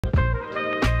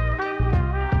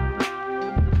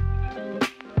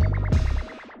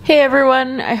Hey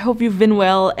everyone, I hope you've been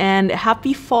well and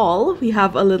happy fall. We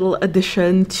have a little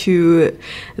addition to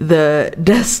the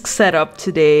desk setup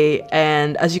today,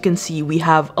 and as you can see we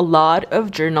have a lot of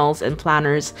journals and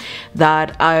planners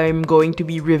that I'm going to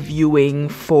be reviewing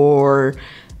for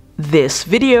this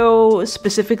video,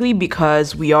 specifically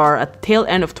because we are at the tail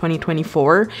end of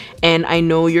 2024 and I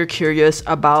know you're curious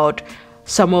about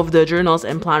some of the journals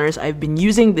and planners I've been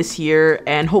using this year,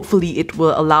 and hopefully it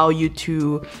will allow you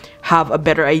to have a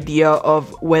better idea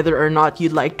of whether or not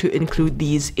you'd like to include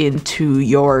these into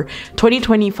your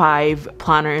 2025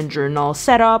 planner and journal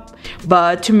setup.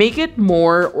 But to make it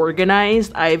more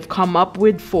organized, I've come up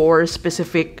with 4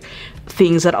 specific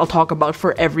things that I'll talk about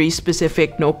for every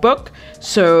specific notebook.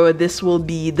 So this will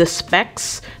be the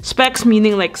specs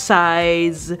meaning like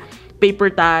size,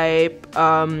 paper type,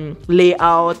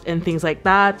 layout, and things like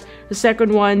that. The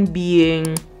second one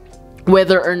being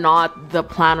whether or not the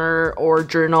planner or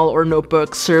journal or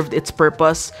notebook served its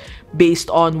purpose based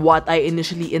on what I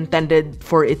initially intended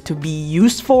for it to be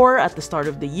used for at the start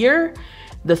of the year.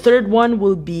 The third one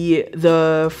will be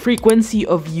the frequency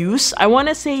of use. I want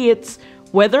to say it's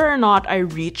whether or not I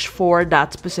reach for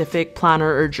that specific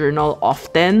planner or journal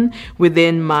often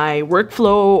within my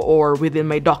workflow or within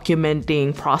my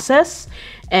documenting process.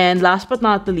 And last but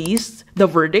not the least, the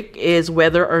verdict is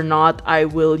whether or not I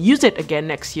will use it again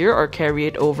next year or carry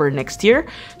it over next year.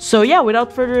 So yeah,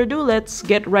 without further ado, let's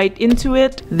get right into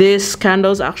it. This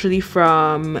candle is actually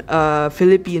from a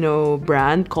Filipino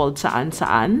brand called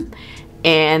𝚒𝚘𝚘𝚘𝚘,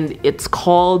 and it's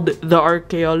called The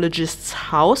Archaeologist's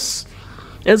House.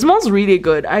 It smells really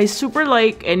good. I super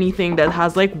like anything that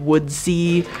has like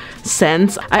woodsy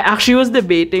scents. I actually was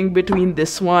debating between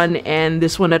this one and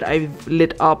this one that I've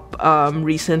lit up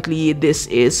recently. This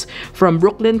is from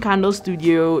Brooklyn Candle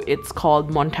Studio. It's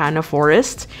called Montana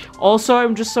Forest. Also,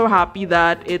 I'm just so happy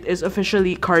that it is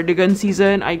officially cardigan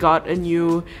season. I got a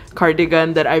new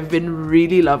cardigan that I've been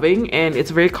really loving and it's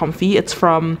very comfy. It's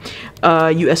from a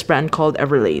US brand called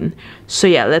Everlane. So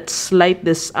yeah, let's light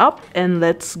this up and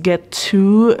let's get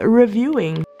to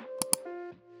reviewing.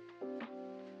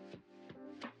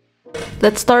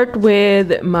 Let's start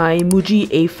with my MUJI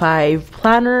A5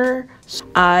 planner.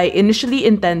 I initially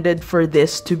intended for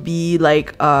this to be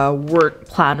like a work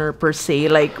planner per se,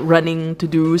 like running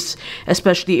to-dos,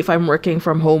 especially if I'm working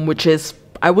from home, which is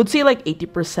I would say like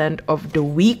 80% of the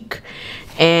week.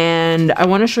 And I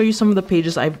want to show you some of the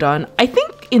pages I've done. I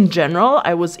think in general,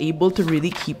 I was able to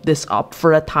really keep this up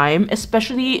for a time,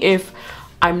 especially if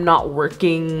I'm not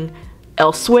working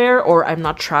elsewhere or I'm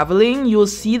not traveling. You'll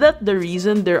see that the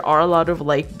reason there are a lot of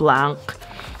like blank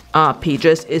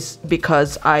pages is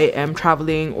because I am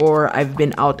traveling or I've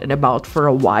been out and about for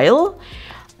a while.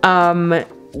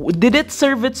 Did it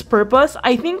serve its purpose?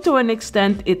 I think to an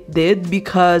extent it did,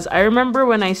 because I remember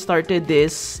when I started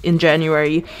this in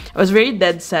January, I was very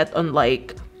dead set on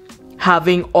like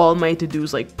having all my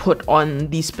to-dos like put on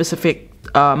these specific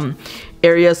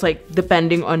areas, like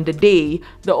depending on the day.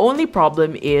 The only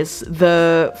problem is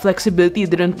the flexibility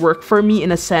didn't work for me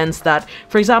in a sense that,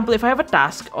 for example, if I have a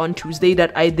task on Tuesday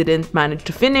that I didn't manage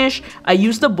to finish, I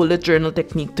use the bullet journal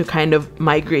technique to kind of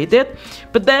migrate it.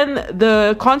 But then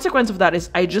the consequence of that is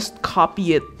I just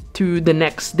copy it to the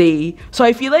next day. So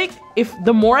I feel like if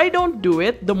the more I don't do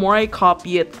it, the more I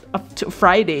copy it up to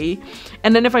Friday,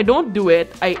 and then if I don't do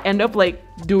it, I end up like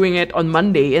doing it on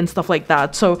Monday and stuff like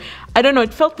that. So I don't know,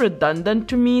 it felt redundant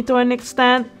to me to an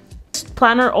extent. This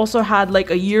planner also had like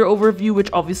a year overview, which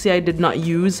obviously I did not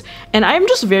use, and I'm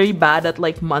just very bad at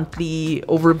like monthly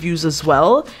overviews as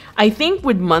well. I think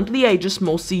with monthly I just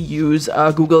mostly use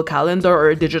a Google Calendar or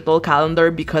a digital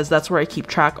calendar because that's where I keep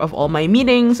track of all my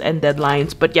meetings and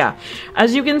deadlines. But yeah,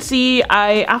 as you can see,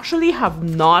 I actually have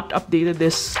not updated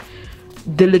this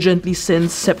diligently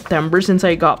since September, since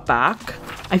I got back.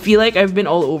 I feel like I've been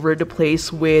all over the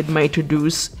place with my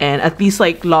to-dos, and at least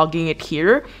like logging it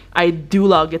here. I do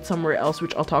log it somewhere else,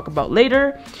 which I'll talk about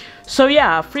later. So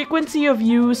yeah, frequency of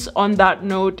use on that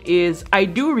note is I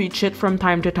do reach it from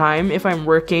time to time if I'm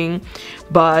working,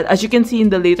 but as you can see in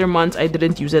the later months I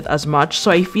didn't use it as much. So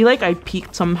I feel like I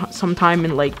peaked sometime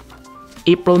in like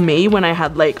April, May, when I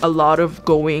had like a lot of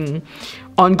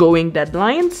ongoing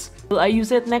deadlines. Will I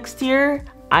use it next year?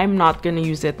 I'm not gonna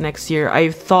use it next year.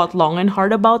 I've thought long and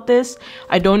hard about this.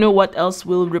 I don't know what else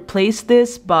will replace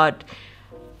this, but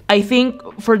I think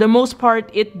for the most part,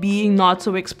 it being not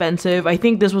so expensive, I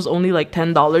think this was only like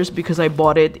 $10 because I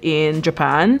bought it in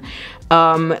Japan.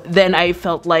 Then I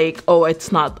felt like, oh,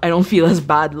 it's not, I don't feel as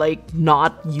bad like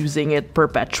not using it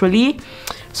perpetually.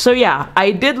 So yeah,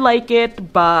 I did like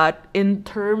it, but in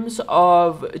terms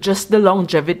of just the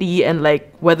longevity and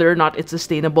like whether or not it's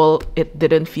sustainable, it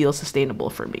didn't feel sustainable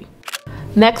for me.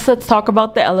 Next, let's talk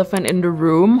about the elephant in the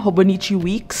room, Hobonichi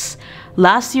Weeks.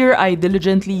 Last year, I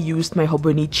diligently used my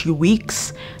Hobonichi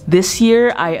Weeks. This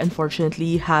year, I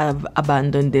unfortunately have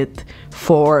abandoned it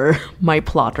for my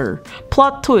plotter.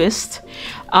 Plot twist.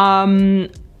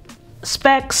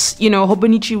 Specs, you know,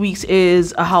 Hobonichi Weeks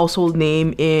is a household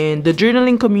name in the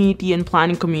journaling community and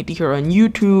planning community here on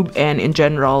YouTube, and in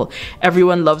general,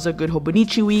 everyone loves a good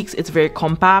Hobonichi Weeks. It's very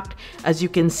compact. As you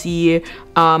can see,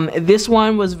 this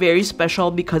one was very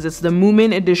special because it's the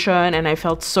Moomin edition, and I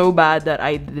felt so bad that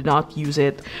I did not use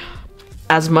it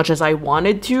as much as I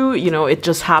wanted to. You know, it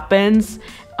just happens.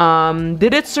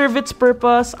 Did it serve its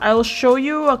purpose? I'll show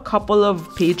you a couple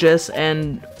of pages,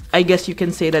 and I guess you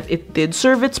can say that it did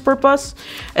serve its purpose,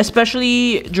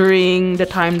 especially during the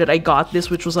time that I got this,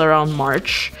 which was around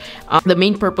March. The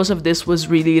main purpose of this was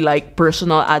really like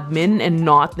personal admin and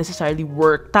not necessarily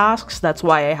work tasks. That's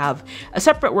why I have a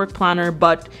separate work planner.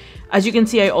 But as you can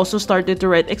see, I also started to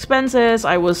write expenses.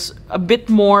 I was a bit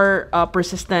more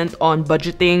persistent on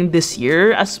budgeting this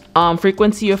year. As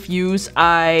frequency of use,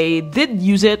 I did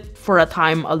use it for a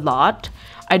time a lot.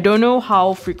 I don't know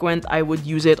how frequent I would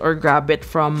use it or grab it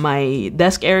from my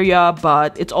desk area,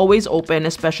 but it's always open,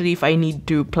 especially if I need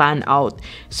to plan out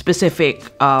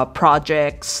specific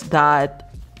projects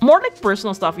that more like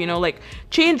personal stuff, you know, like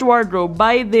change wardrobe,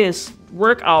 buy this,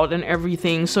 workout and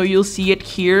everything. So you'll see it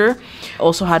here.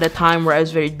 Also had a time where I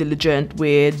was very diligent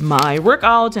with my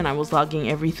workouts and I was logging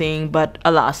everything, but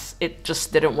alas, it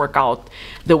just didn't work out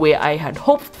the way I had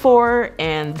hoped for.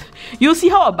 And you'll see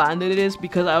how abandoned it is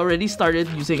because I already started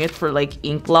using it for like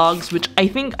ink logs, which I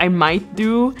think I might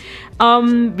do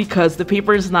because the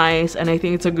paper is nice and I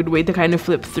think it's a good way to kind of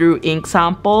flip through ink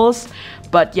samples.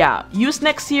 But yeah, use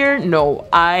next year? No,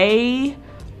 I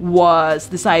was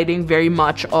deciding very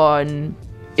much on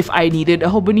if I needed a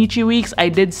Hobonichi Weeks. I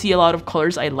did see a lot of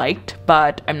colors I liked,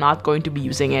 but I'm not going to be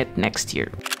using it next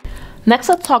year. Next,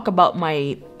 let's talk about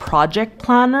my project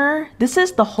planner. This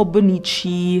is the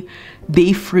Hobonichi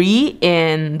Befree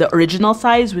in the original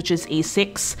size, which is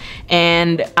A6,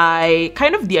 and I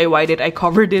kind of DIY'd it. I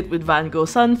covered it with Van Gogh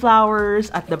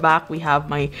sunflowers. At the back, we have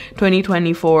my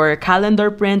 2024 calendar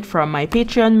print from my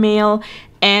Patreon mail.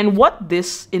 And what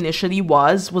this initially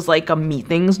was like a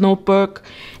meetings notebook,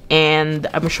 and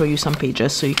I'm gonna show you some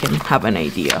pages so you can have an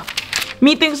idea.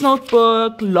 Meetings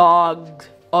notebook, log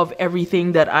of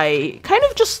everything that I kind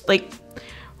of just like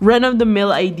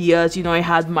run-of-the-mill ideas. You know, I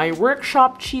had my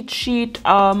workshop cheat sheet,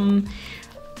 I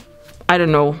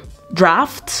don't know,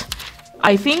 draft.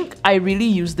 I think I really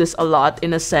use this a lot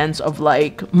in a sense of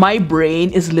like my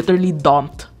brain is literally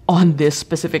dumped on this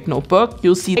specific notebook.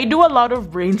 You'll see I do a lot of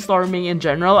brainstorming in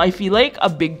general. I feel like a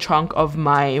big chunk of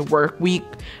my work week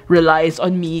relies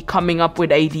on me coming up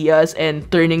with ideas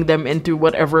and turning them into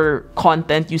whatever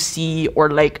content you see, or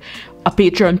like a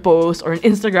Patreon post or an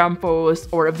Instagram post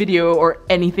or a video or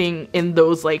anything in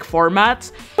those like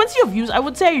formats. Once you have used, I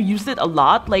would say I used it a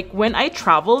lot. Like when I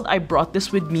traveled, I brought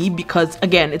this with me because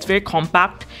again, it's very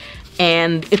compact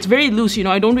and it's very loose. You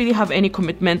know, I don't really have any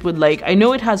commitment with like, I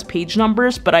know it has page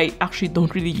numbers, but I actually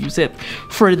don't really use it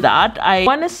for that. I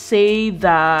want to say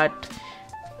that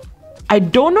I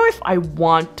don't know if I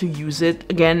want to use it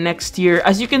again next year.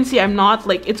 As you can see, I'm not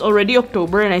like, it's already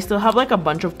October and I still have like a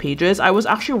bunch of pages. I was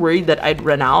actually worried that I'd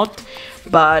run out,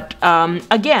 but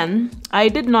again, I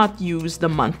did not use the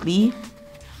monthly,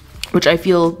 which I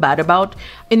feel bad about.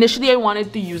 Initially, I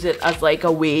wanted to use it as like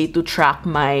a way to track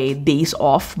my days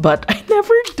off, but I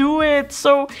never do it.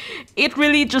 So it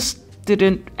really just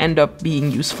didn't end up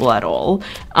being useful at all.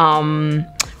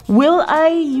 Will I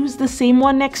use the same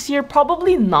one next year?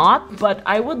 Probably not, but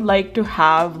I would like to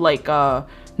have like a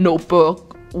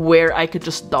notebook where I could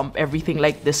just dump everything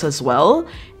like this as well.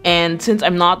 And since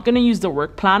I'm not gonna use the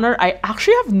work planner, I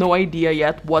actually have no idea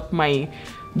yet what my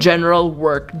general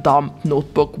work dump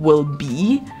notebook will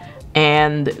be,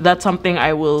 and that's something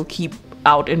I will keep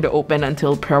out in the open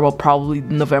until probably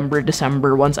November,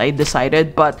 December once I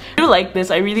decided. But I do like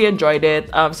this. I really enjoyed it.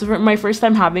 So for my first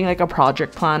time having like a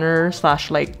project planner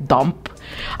slash like dump,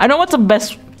 I don't know what's the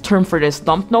best term for this,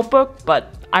 dump notebook,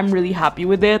 but I'm really happy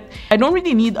with it. I don't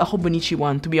really need a Hobonichi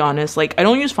one, to be honest. Like I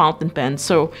don't use fountain pens,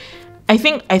 so I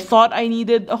thought I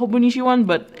needed a Hobonichi one,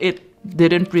 but it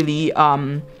didn't really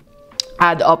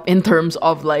add up in terms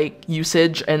of like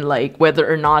usage and like whether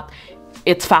or not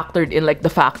it's factored in like the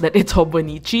fact that it's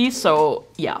Hobonichi. So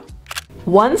yeah.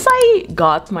 Once I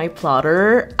got my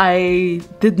plotter, I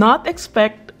did not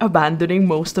expect abandoning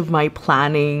most of my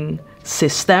planning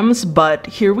systems, but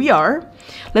here we are.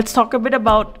 Let's talk a bit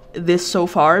about this so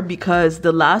far, because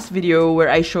the last video where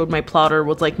I showed my plotter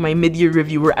was like my mid-year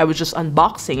review where I was just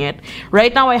unboxing it.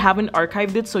 Right now I haven't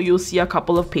archived it, so you'll see a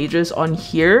couple of pages on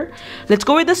here. Let's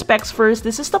go with the specs first.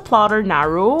 This is the plotter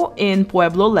Narrow in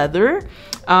Pueblo leather.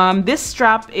 This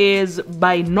strap is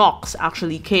by Knox,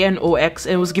 actually, Knox,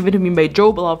 and it was given to me by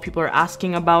Job. A lot of people are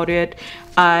asking about it.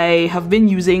 I have been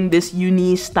using this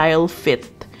Uni Style Fit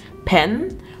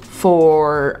pen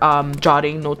for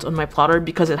jotting notes on my plotter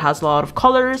because it has a lot of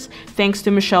colors. Thanks to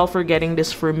Michelle for getting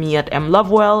this for me at M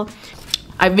Lovewell.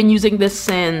 I've been using this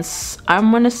since,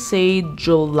 I'm gonna say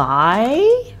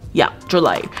July? Yeah,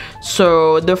 July.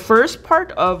 So the first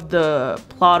part of the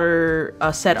plotter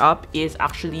setup is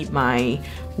actually my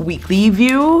weekly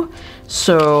view.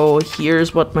 So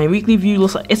here's what my weekly view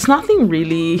looks like. It's nothing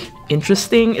really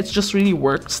interesting, it's just really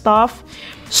work stuff.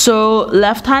 So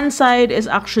left hand side is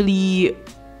actually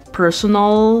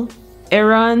personal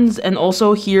errands, and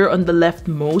also here on the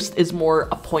leftmost is more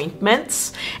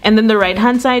appointments, and then the right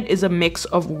hand side is a mix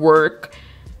of work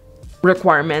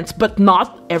requirements, but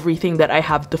not everything that I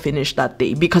have to finish that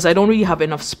day because I don't really have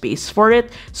enough space for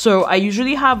it. So I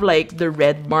usually have like the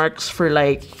red marks for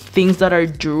like things that are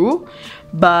due,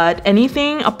 but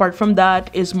anything apart from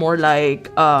that is more like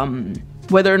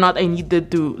whether or not I needed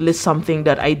to list something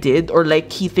that I did, or like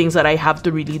key things that I have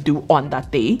to really do on that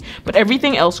day. But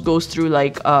everything else goes through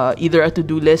like either a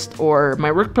to-do list or my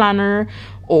work planner,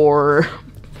 or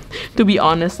to be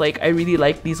honest, like I really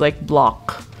like these like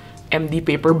block MD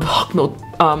paper block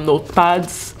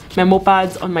notepads, memo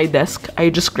pads on my desk. I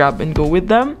just grab and go with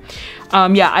them.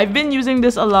 Yeah, I've been using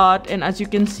this a lot, and as you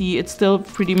can see, it's still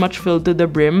pretty much filled to the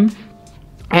brim.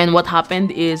 And what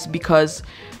happened is, because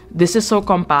this is so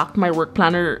compact, my work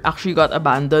planner actually got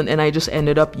abandoned, and I just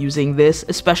ended up using this.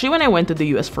 Especially when I went to the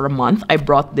US for a month, I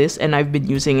brought this and I've been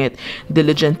using it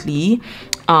diligently.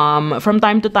 From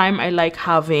time to time, I like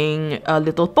having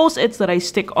little post-its that I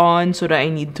stick on so that I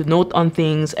need to note on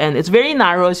things, and it's very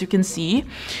narrow, as you can see.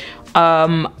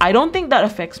 I don't think that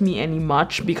affects me any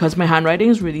much because my handwriting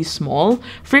is really small.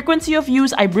 Frequency of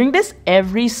use, I bring this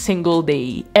every single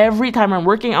day. Every time I'm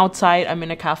working outside, I'm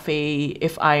in a cafe,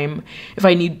 if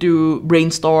I need to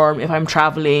brainstorm, if I'm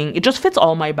traveling, it just fits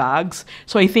all my bags.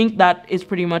 So I think that is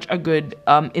pretty much a good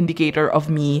indicator of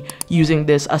me using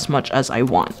this as much as I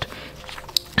want.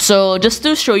 So just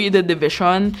to show you the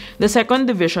division, the second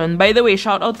division, by the way,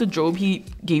 shout out to Job, he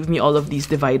gave me all of these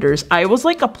dividers. I was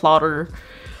like a plotter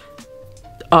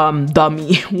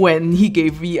dummy when he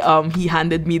gave me he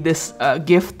handed me this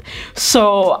gift,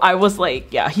 so I was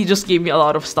like, yeah, he just gave me a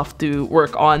lot of stuff to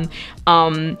work on.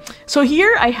 So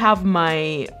here I have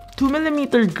my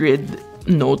 2mm grid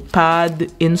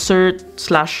notepad insert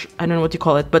slash, I don't know what you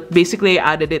call it, but basically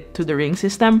I added it to the ring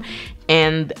system,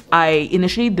 and I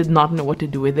initially did not know what to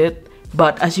do with it,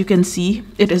 but as you can see,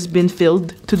 it has been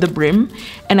filled to the brim,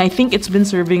 and I think it's been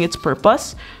serving its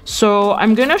purpose. So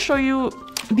I'm gonna show you.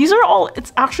 These are all,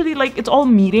 it's actually like, it's all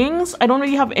meetings. I don't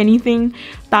really have anything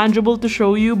tangible to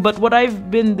show you, but what I've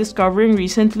been discovering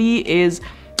recently is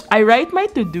I write my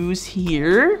to-dos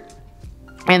here,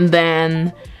 and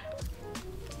then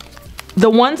the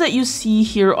ones that you see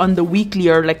here on the weekly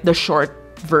are like the short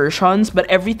versions, but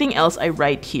everything else I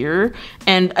write here,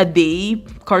 and a day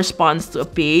corresponds to a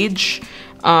page.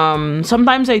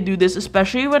 Sometimes I do this,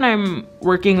 especially when I'm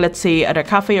working, let's say, at a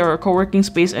cafe or a co-working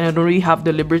space, and I don't really have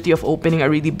the liberty of opening a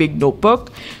really big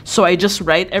notebook. So I just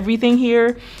write everything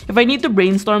here. If I need to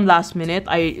brainstorm last minute,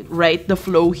 I write the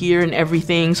flow here and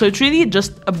everything. So it's really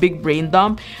just a big brain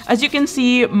dump. As you can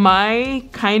see, my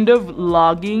kind of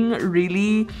logging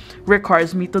really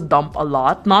requires me to dump a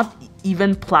lot. Not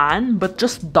even plan, but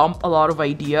just dump a lot of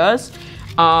ideas.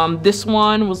 This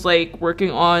one was like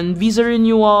working on visa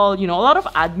renewal, you know, a lot of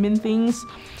admin things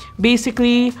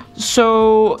basically.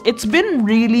 So it's been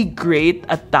really great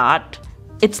at that.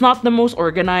 It's not the most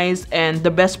organized, and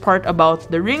the best part about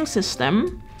the ring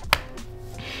system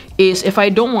is if I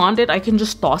don't want it, I can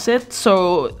just toss it.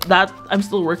 So that I'm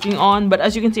still working on, but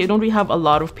as you can see, I don't really have a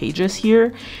lot of pages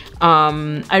here.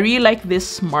 I really like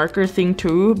this marker thing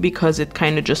too, because it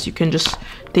kind of just, you can just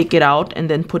take it out and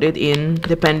then put it in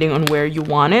depending on where you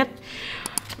want it.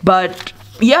 But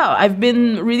yeah, I've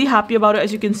been really happy about it.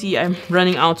 As you can see, I'm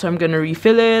running out, so I'm gonna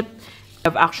refill it.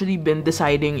 I've actually been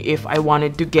deciding if I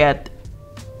wanted to get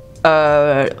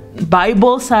a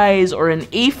Bible size or an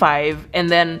A5, and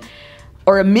then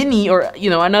or a mini, or you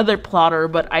know, another plotter,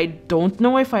 but I don't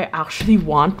know if I actually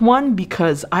want one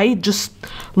because I just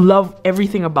love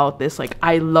everything about this. Like,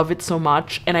 I love it so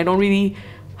much, and I don't really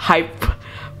hype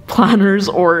planners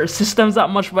or systems that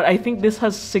much, but I think this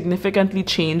has significantly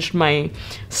changed my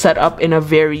setup in a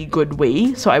very good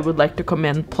way. So I would like to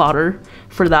commend Plotter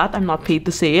for that. I'm not paid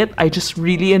to say it. I just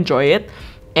really enjoy it.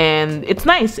 And it's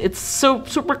nice. It's so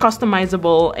super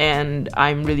customizable, and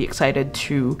I'm really excited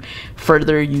to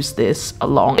further use this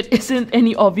along. It isn't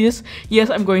any obvious. Yes,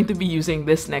 I'm going to be using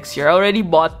this next year. I already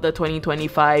bought the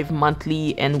 2025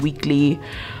 monthly and weekly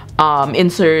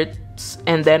inserts,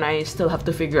 and then I still have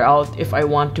to figure out if I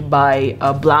want to buy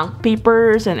blank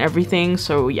papers and everything.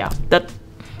 So yeah, that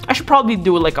I should probably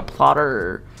do like a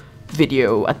plotter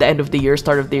video at the end of the year,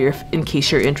 start of the year, in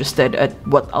case you're interested at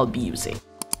what I'll be using.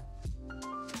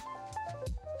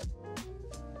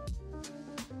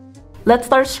 Let's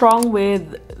start strong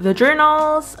with the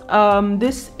journals.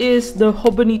 This is the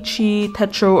Hobonichi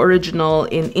Techo original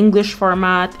in English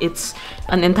format. It's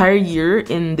an entire year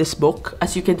in this book.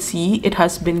 As you can see, it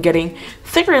has been getting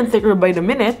thicker and thicker by the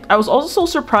minute. I was also so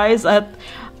surprised that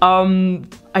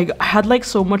I had like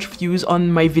so much views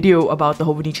on my video about the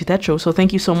Hobonichi Techo, so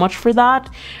thank you so much for that.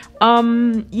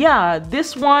 Yeah,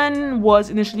 this one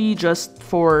was initially just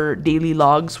for daily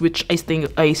logs, which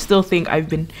I still think I've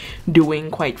been doing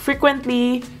quite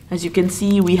frequently. As you can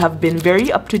see, we have been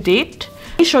very up to date.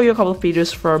 Let me show you a couple of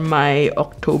pages from my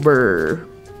October,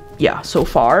 yeah, so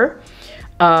far.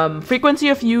 Frequency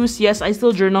of use, yes, I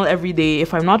still journal every day.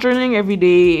 If I'm not journaling every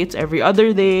day, it's every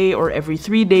other day or every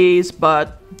 3 days,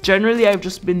 but generally I've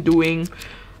just been doing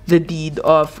the deed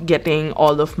of getting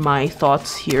all of my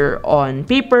thoughts here on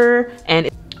paper.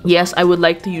 And yes, I would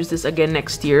like to use this again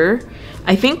next year.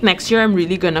 I think next year I'm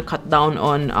really gonna cut down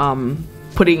on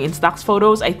putting Instax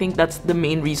photos. I think that's the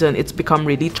main reason it's become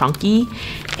really chunky.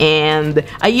 And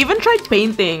I even tried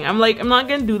painting. I'm like, I'm not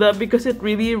gonna do that because it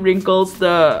really wrinkles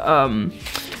the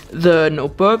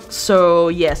notebook. So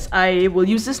yes, I will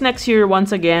use this next year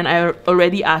once again. I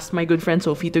already asked my good friend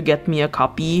Sophie to get me a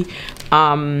copy.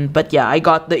 But yeah, I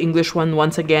got the English one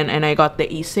once again, and I got the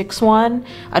A6 one.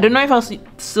 I don't know if I'll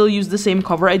still use the same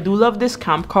cover. I do love this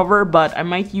camp cover, but I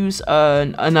might use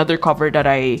another cover that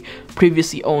I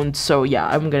previously owned. So yeah,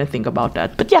 I'm gonna think about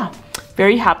that. But yeah,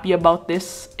 very happy about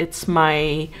this. It's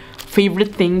my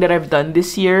favorite thing that I've done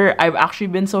this year. I've actually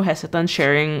been so hesitant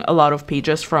sharing a lot of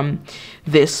pages from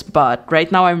this, but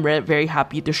right now I'm very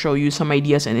happy to show you some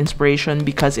ideas and inspiration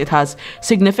because it has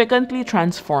significantly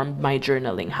transformed my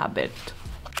journaling habit.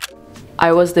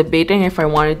 I was debating if I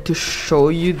wanted to show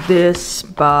you this,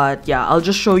 but yeah, I'll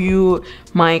just show you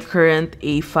my current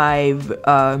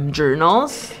A5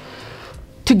 journals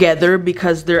together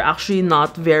because they're actually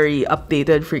not very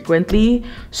updated frequently.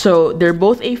 So they're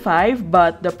both A5,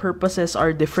 but the purposes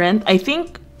are different. I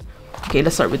think, okay,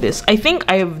 let's start with this. I think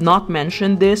I have not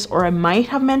mentioned this, or I might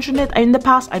have mentioned it in the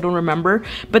past, I don't remember.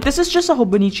 But this is just a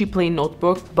Hobonichi plain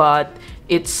notebook, but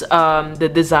it's the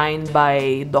design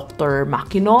by Dr.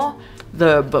 Makino,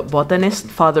 the botanist,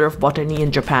 father of botany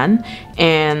in Japan.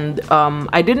 And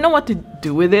I didn't know what to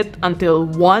do with it until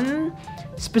one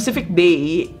specific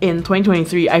day in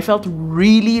 2023. I felt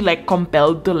really like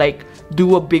compelled to like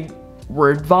do a big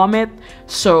word vomit.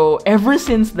 So ever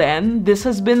since then, this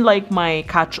has been like my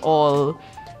catch-all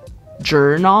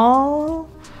journal.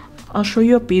 I'll show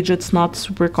you a page that's not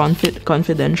super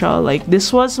confidential. Like,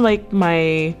 this was like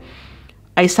my,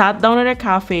 I sat down at a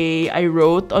cafe, I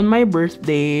wrote on my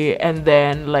birthday, and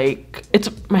then like,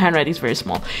 my handwriting is very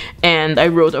small, and I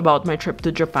wrote about my trip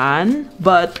to Japan.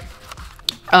 But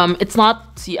it's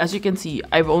not, see, as you can see,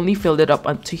 I've only filled it up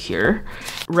up to here.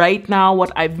 Right now,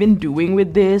 what I've been doing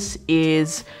with this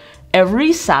is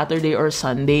every Saturday or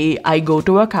Sunday, I go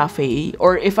to a cafe,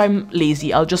 or if I'm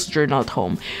lazy, I'll just journal at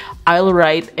home. I'll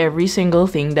write every single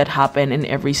thing that happened in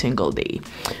every single day.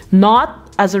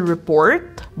 Not as a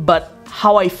report, but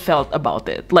how I felt about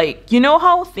it. Like, you know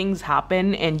how things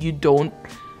happen and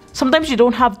sometimes you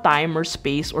don't have time or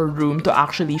space or room to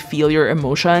actually feel your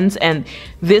emotions, and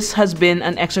this has been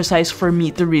an exercise for me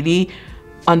to really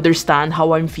understand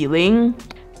how I'm feeling.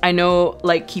 I know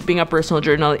like keeping a personal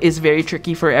journal is very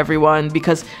tricky for everyone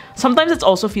because sometimes it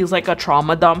also feels like a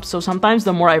trauma dump. So sometimes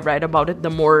the more I write about it, the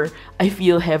more I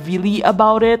feel heavily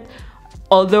about it.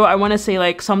 Although I want to say,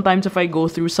 like, sometimes if I go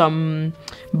through some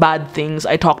bad things,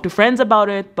 I talk to friends about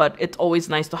it, but it's always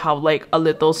nice to have like a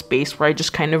little space where I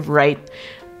just kind of write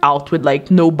out with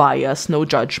like no bias, no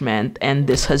judgment, and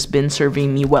this has been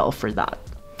serving me well for that.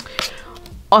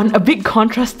 on a big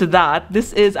contrast to that,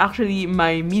 this is actually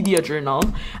my media journal.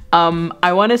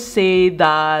 I want to say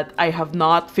that I have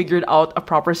not figured out a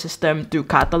proper system to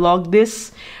catalog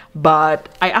this, but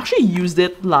I actually used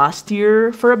it last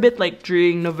year for a bit, like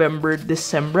during November,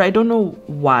 December. I don't know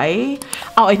why.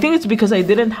 Oh, I think it's because I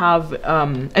didn't have a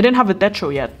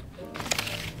Techo yet.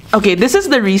 Okay, this is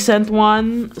the recent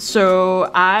one. So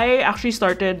I actually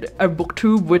started a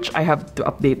booktube, which I have to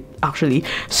update actually.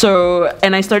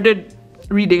 And I started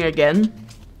reading again,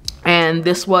 and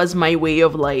this was my way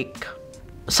of like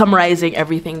summarizing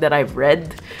everything that I've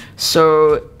read.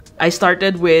 So I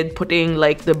started with putting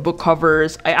like the book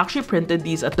covers. I actually printed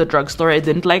these at the drugstore. I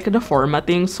didn't like the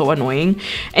formatting, so annoying.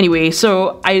 Anyway,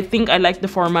 so I think I like the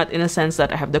format in a sense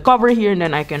that I have the cover here and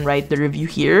then I can write the review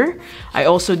here. I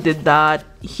also did that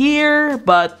here,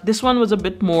 but this one was a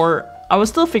bit more, I was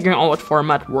still figuring out what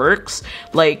format works,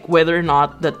 like whether or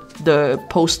not the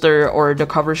poster or the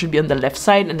cover should be on the left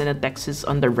side and then the text is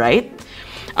on the right.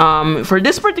 For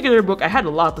this particular book, I had a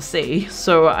lot to say,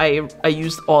 so I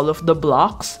used all of the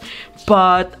blocks,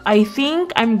 but I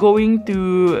think I'm going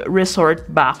to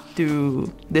resort back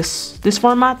to this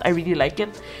format. I really like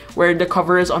it, where the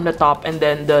cover is on the top and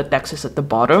then the text is at the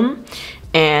bottom,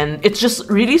 and it's just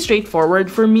really straightforward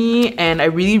for me, and I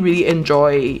really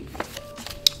enjoy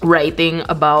writing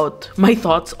about my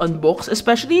thoughts on books,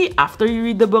 especially after you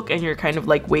read the book and you're kind of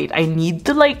like, wait, I need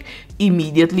to like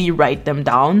immediately write them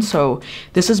down. So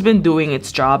this has been doing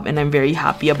its job and I'm very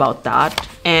happy about that.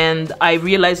 And I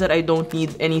realized that I don't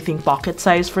need anything pocket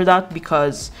size for that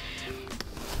because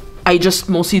I just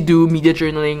mostly do media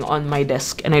journaling on my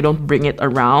desk and I don't bring it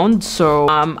around. So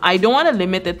I don't want to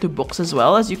limit it to books as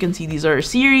well. As you can see, these are a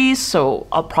series, so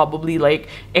I'll probably like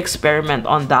experiment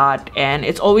on that. And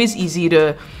it's always easy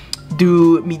to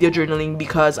do media journaling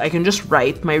because I can just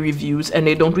write my reviews and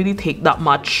they don't really take that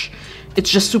much. It's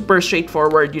just super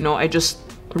straightforward, you know. I just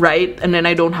write and then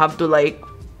I don't have to like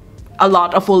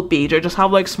allot a full page. I just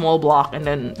have like small block and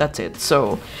then that's it.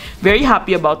 So very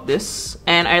happy about this,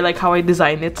 and I like how I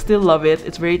designed it. Still love it.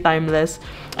 It's very timeless.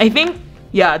 I think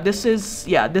this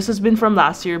has been from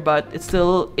last year, but it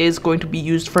still is going to be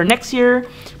used for next year.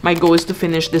 My goal is to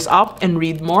finish this up and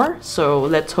read more, so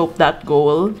let's hope that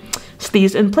goal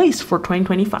stays in place for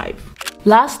 2025.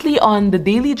 Lastly, on the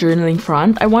daily journaling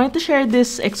front, I wanted to share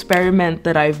this experiment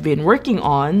that I've been working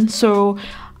on. So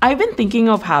I've been thinking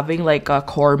of having like a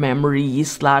core memory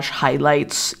 /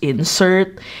 highlights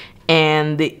insert,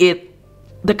 and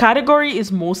the category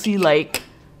is mostly like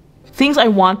things I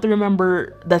want to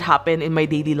remember that happen in my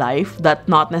daily life that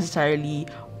not necessarily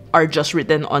are just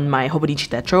written on my Hobonichi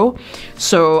Techo.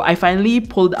 So I finally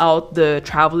pulled out the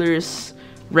Traveler's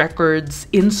Records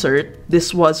insert.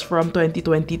 This was from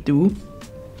 2022,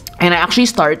 and I actually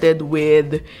started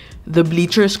with the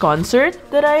Bleachers concert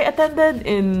that I attended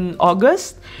in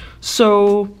August.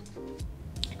 So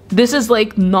this is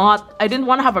like not, I didn't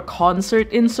want to have a concert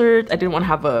insert. I didn't want to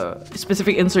have a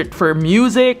specific insert for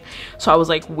music. So I was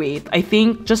like, wait, I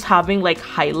think just having like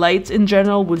highlights in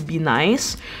general would be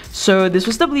nice. So this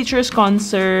was the Bleachers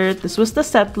concert. This was the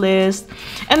set list.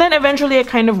 And then eventually I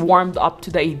kind of warmed up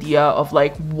to the idea of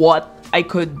like what I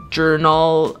could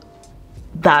journal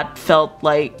that felt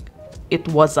like it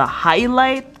was a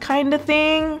highlight kind of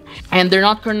thing. And they're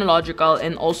not chronological,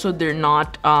 and also they're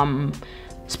not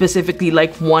specifically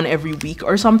like one every week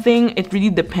or something. It really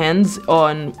depends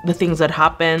on the things that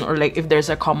happen or like if there's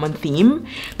a common theme.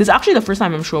 This is actually the first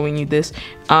time I'm showing you this.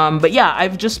 But yeah,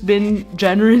 I've just been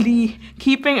generally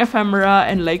keeping ephemera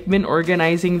and like been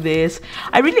organizing this.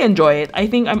 I really enjoy it. I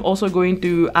think I'm also going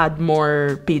to add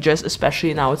more pages,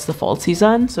 especially now it's the fall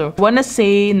season. So I want to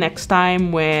say next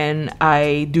time when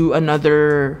I do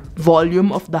another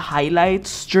volume of the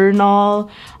highlights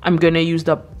journal, I'm gonna use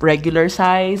the regular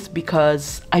size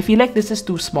because I feel like this is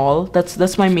too small.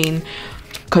 That's my main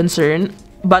concern.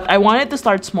 But I wanted to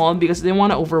start small because I didn't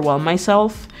want to overwhelm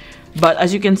myself. But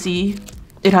as you can see,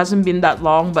 it hasn't been that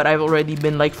long, but I've already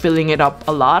been like filling it up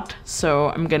a lot. So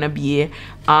I'm gonna be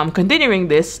continuing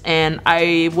this, and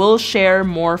I will share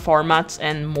more formats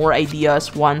and more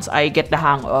ideas once I get the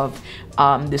hang of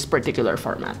this particular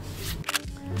format.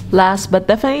 Last but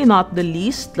definitely not the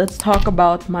least, let's talk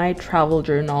about my travel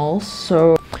journals.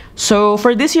 So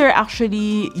for this year, I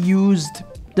actually used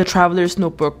the Traveler's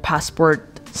Notebook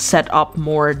Passport setup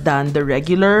more than the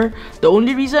regular. The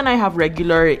only reason I have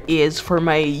regular is for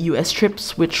my US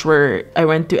trips, which were I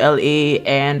went to LA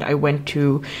and I went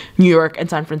to New York and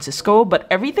San Francisco, but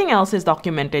everything else is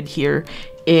documented here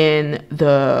in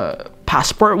the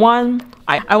Passport one.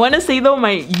 I want to say though,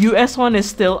 my US one is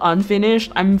still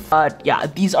unfinished. Yeah,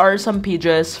 these are some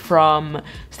pages from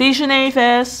Stationery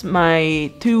Fest,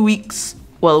 my 2 weeks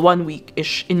well, 1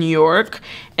 week-ish in New York,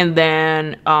 and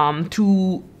then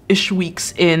 2-ish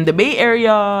weeks in the Bay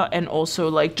Area, and also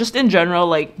like just in general,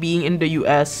 like being in the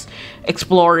US,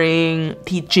 exploring,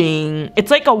 teaching.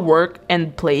 It's like a work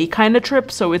and play kind of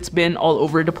trip, so it's been all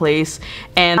over the place.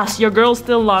 And your girl's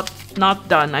still not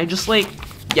done. I just like,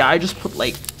 yeah, I just put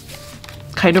like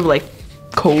kind of like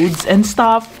codes and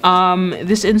stuff.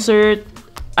 This insert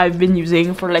I've been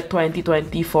using for like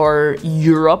 2020 for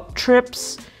Europe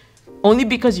trips, only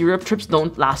because Europe trips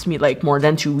don't last me like more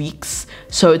than 2 weeks,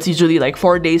 so it's usually like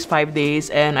 4 days, 5 days.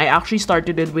 And I actually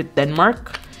started it with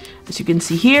Denmark, as you can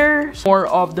see here. More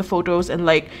of the photos and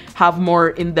like have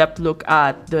more in-depth look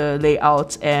at the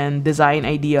layouts and design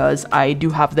ideas, I do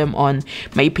have them on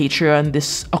my Patreon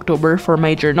this October for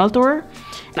my journal tour.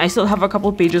 I still have a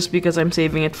couple pages because I'm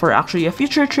saving it for actually a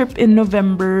future trip in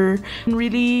November. I'm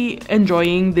really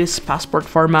enjoying this passport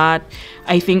format.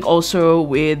 I think also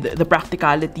with the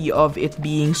practicality of it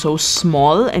being so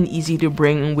small and easy to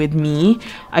bring with me,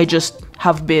 I just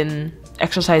have been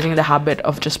exercising the habit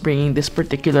of just bringing this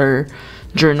particular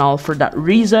journal for that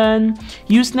reason.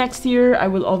 Use next year, I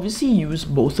will obviously use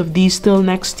both of these still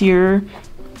next year.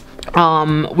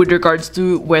 With regards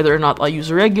to whether or not I'll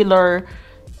use a regular,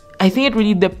 I think it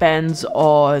really depends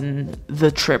on the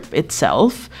trip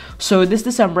itself. So this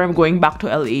December, I'm going back to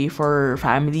LA for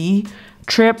family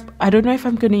trip. I don't know if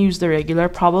I'm gonna use the regular.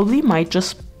 Probably might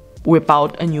just whip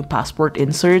out a new passport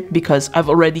insert because I've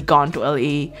already gone to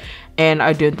LA and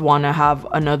I didn't want to have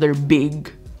another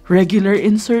big regular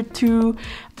insert to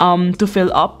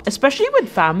fill up, especially with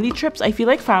family trips. I feel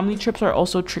like family trips are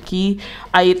also tricky.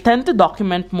 I tend to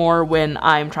document more when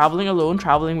I'm traveling alone,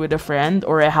 traveling with a friend,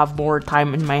 or I have more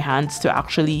time in my hands to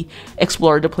actually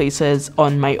explore the places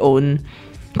on my own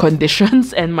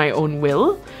conditions and my own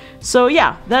will. So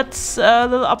yeah, that's a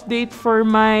little update for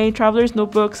my traveler's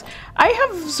notebooks. I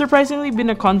have surprisingly been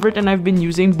a convert and I've been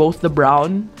using both the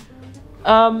brown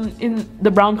in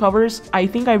the brown covers. I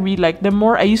think I really like them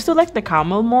more. I used to like the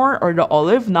camel more, or the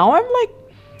olive. Now I'm like,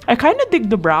 I kind of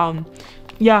dig the brown.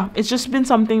 Yeah, it's just been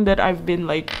something that I've been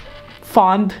like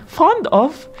fond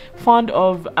of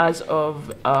as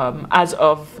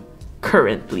of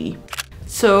currently.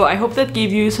 So I hope that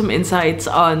gave you some insights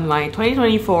on my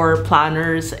 2024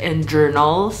 planners and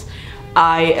journals.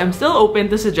 I am still open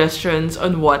to suggestions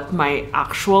on what my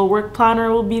actual work planner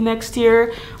will be next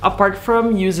year, apart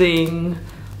from using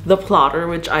the plotter,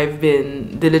 which I've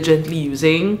been diligently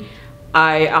using.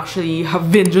 I actually have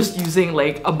been just using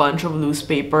like a bunch of loose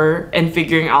paper and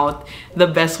figuring out the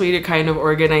best way to kind of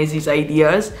organize these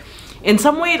ideas. In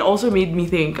some way, it also made me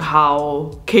think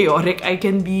how chaotic I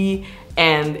can be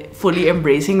and fully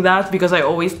embracing that, because I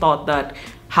always thought that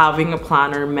having a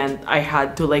planner meant I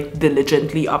had to like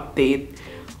diligently update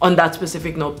on that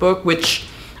specific notebook, which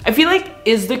I feel like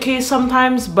is the case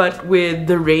sometimes, but with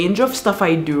the range of stuff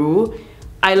I do,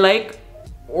 I like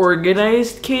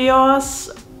organized chaos,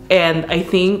 and I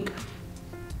think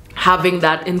having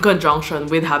that in conjunction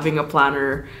with having a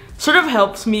planner sort of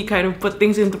helps me kind of put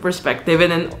things into perspective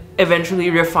and then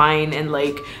eventually refine and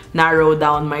like narrow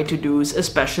down my to-dos,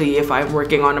 especially if I'm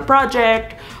working on a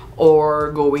project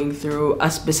or going through a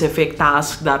specific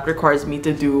task that requires me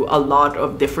to do a lot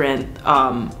of different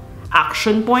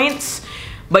action points.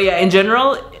 But yeah, in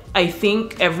general, I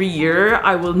think every year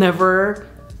I will never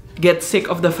get sick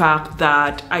of the fact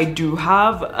that I do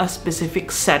have a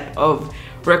specific set of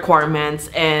requirements,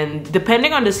 and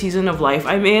depending on the season of life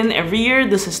I'm in, every year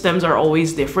the systems are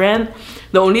always different.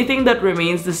 The only thing that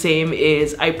remains the same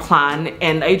is I plan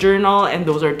and I journal, and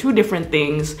those are two different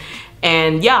things.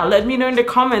 And yeah, let me know in the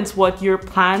comments what your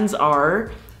plans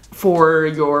are for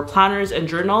your planners and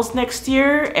journals next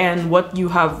year, and what you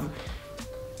have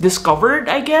discovered,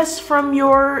 I guess, from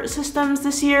your systems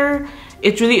this year.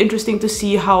 It's really interesting to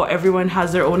see how everyone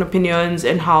has their own opinions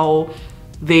and how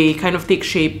they kind of take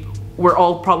shape. We're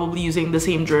all probably using the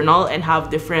same journal and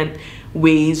have different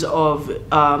ways of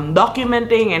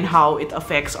documenting and how it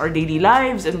affects our daily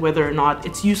lives and whether or not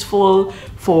it's useful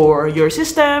for your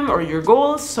system or your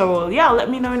goals. So yeah, let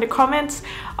me know in the comments.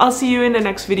 I'll see you in the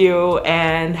next video,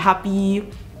 and happy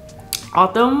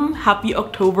autumn, happy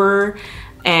October,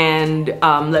 and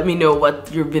let me know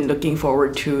what you've been looking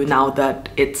forward to now that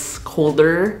it's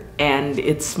colder and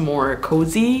it's more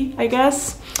cozy, I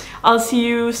guess. I'll see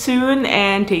you soon,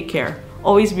 and take care.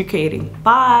 Always be creating.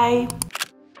 Bye!